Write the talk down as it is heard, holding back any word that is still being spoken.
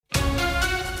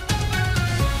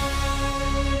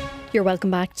You're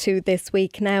welcome back to This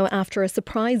Week. Now, after a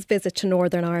surprise visit to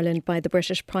Northern Ireland by the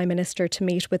British Prime Minister to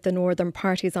meet with the Northern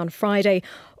parties on Friday,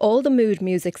 all the mood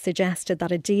music suggested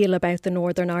that a deal about the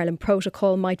Northern Ireland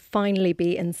Protocol might finally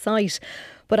be in sight.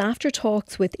 But after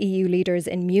talks with EU leaders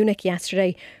in Munich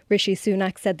yesterday, Rishi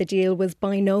Sunak said the deal was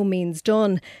by no means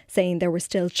done, saying there were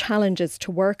still challenges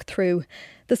to work through.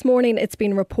 This morning, it's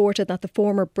been reported that the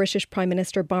former British Prime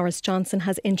Minister Boris Johnson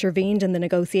has intervened in the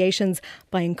negotiations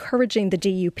by encouraging the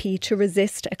DUP to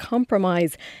resist a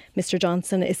compromise. Mr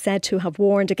Johnson is said to have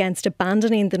warned against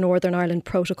abandoning the Northern Ireland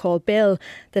Protocol Bill,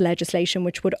 the legislation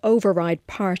which would override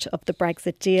part of the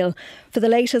Brexit deal. For the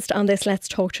latest on this, let's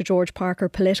talk to George Parker,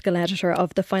 political editor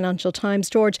of the Financial Times.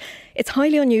 George, it's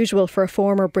highly unusual for a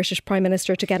former British Prime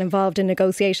Minister to get involved in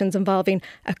negotiations involving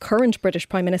a current British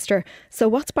Prime Minister. So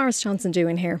what's Boris Johnson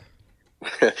doing here?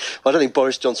 Well, I don't think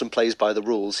Boris Johnson plays by the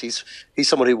rules. He's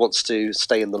someone who wants to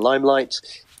stay in the limelight.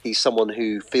 He's someone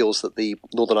who feels that the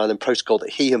Northern Ireland Protocol that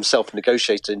he himself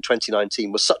negotiated in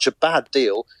 2019 was such a bad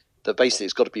deal that basically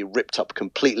it's got to be ripped up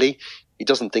completely. He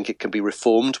doesn't think it can be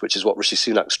reformed, which is what Rishi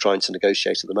Sunak's trying to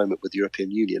negotiate at the moment with the European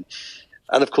Union.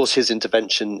 And of course, his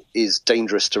intervention is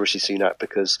dangerous to Rishi Sunak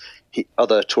because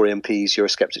other Tory MPs,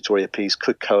 Eurosceptic Tory MPs,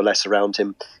 could coalesce around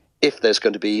him if there's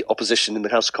going to be opposition in the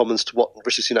House of Commons to what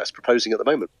Rishi Sunak's proposing at the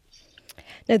moment.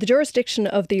 Now, the jurisdiction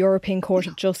of the European Court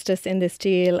of Justice in this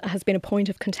deal has been a point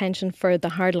of contention for the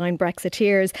hardline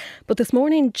Brexiteers. But this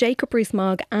morning, Jacob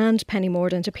Rees-Mogg and Penny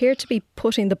Mordaunt appeared to be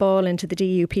putting the ball into the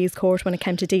DUP's court when it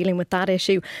came to dealing with that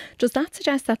issue. Does that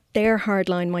suggest that their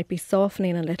hardline might be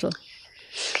softening a little?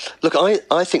 Look,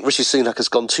 I think Rishi Sunak has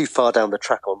gone too far down the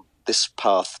track on this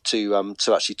path to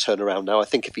actually turn around now. I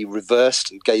think if he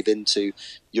reversed and gave in to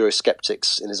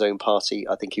Eurosceptics in his own party,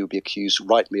 I think he would be accused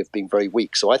rightly of being very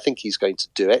weak. So I think he's going to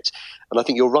do it. And I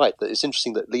think you're right that it's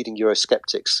interesting that leading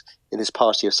Eurosceptics in his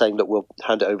party are saying that we'll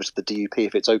hand it over to the DUP.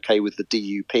 If it's okay with the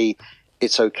DUP,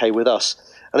 it's okay with us.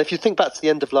 And if you think back to the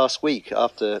end of last week,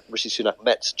 after Rishi Sunak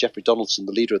met Jeffrey Donaldson,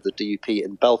 the leader of the DUP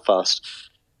in Belfast,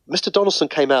 Mr Donaldson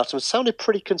came out and sounded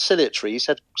pretty conciliatory. He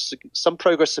said some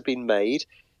progress had been made.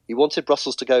 He wanted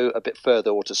Brussels to go a bit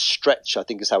further, or to stretch, I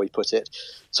think is how he put it.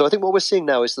 So I think what we're seeing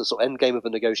now is the sort of end game of a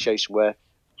negotiation where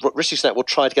Rishi Sunak will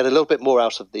try to get a little bit more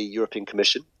out of the European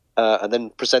Commission and then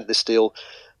present this deal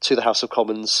to the House of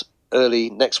Commons early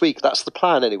next week. That's the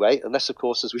plan anyway, unless, of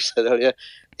course, as we said earlier,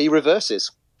 he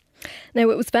reverses. Now,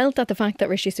 it was felt that the fact that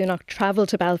Rishi Sunak travelled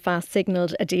to Belfast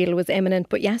signalled a deal was imminent,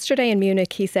 but yesterday in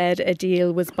Munich he said a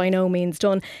deal was by no means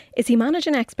done. Is he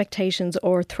managing expectations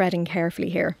or treading carefully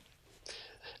here?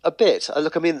 A bit.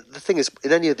 Look, I mean, the thing is,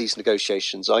 in any of these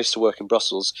negotiations, I used to work in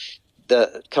Brussels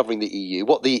covering the EU.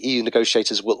 What the EU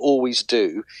negotiators will always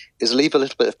do is leave a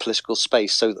little bit of political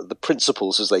space so that the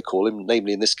principals, as they call him,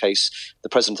 namely in this case, the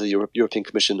President of the European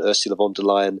Commission, Ursula von der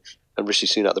Leyen, and Rishi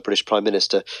Sunak, the British Prime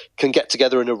Minister, can get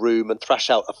together in a room and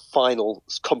thrash out a final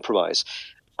compromise.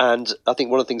 And I think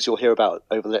one of the things you'll hear about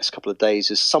over the next couple of days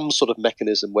is some sort of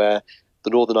mechanism where the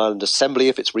Northern Ireland Assembly,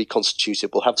 if it's reconstituted,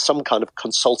 will have some kind of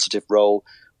consultative role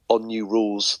on new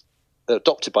rules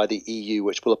adopted by the EU,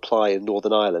 which will apply in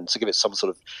Northern Ireland to give it some sort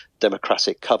of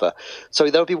democratic cover. So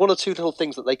there'll be one or two little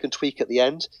things that they can tweak at the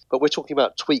end, but we're talking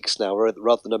about tweaks now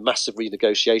rather than a massive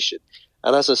renegotiation.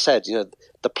 And as I said,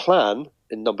 the plan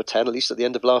in number 10, at least at the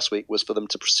end of last week, was for them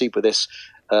to proceed with this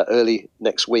early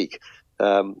next week.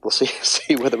 We'll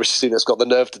see whether Rishi Sunak's got the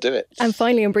nerve to do it. And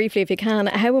finally and briefly, if you can,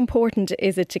 how important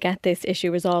is it to get this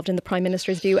issue resolved in the Prime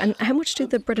Minister's view, and how much do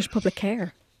the British public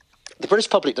care? The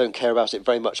British public don't care about it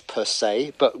very much per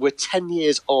se, but we're 10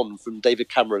 years on from David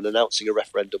Cameron announcing a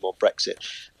referendum on Brexit.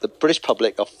 The British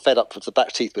public are fed up to the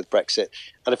back teeth with Brexit.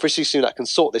 And if Rishi Sunak can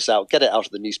sort this out, get it out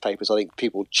of the newspapers, I think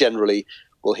people generally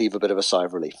will heave a bit of a sigh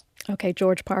of relief. OK,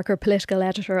 George Parker, political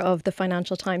editor of the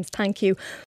Financial Times, thank you.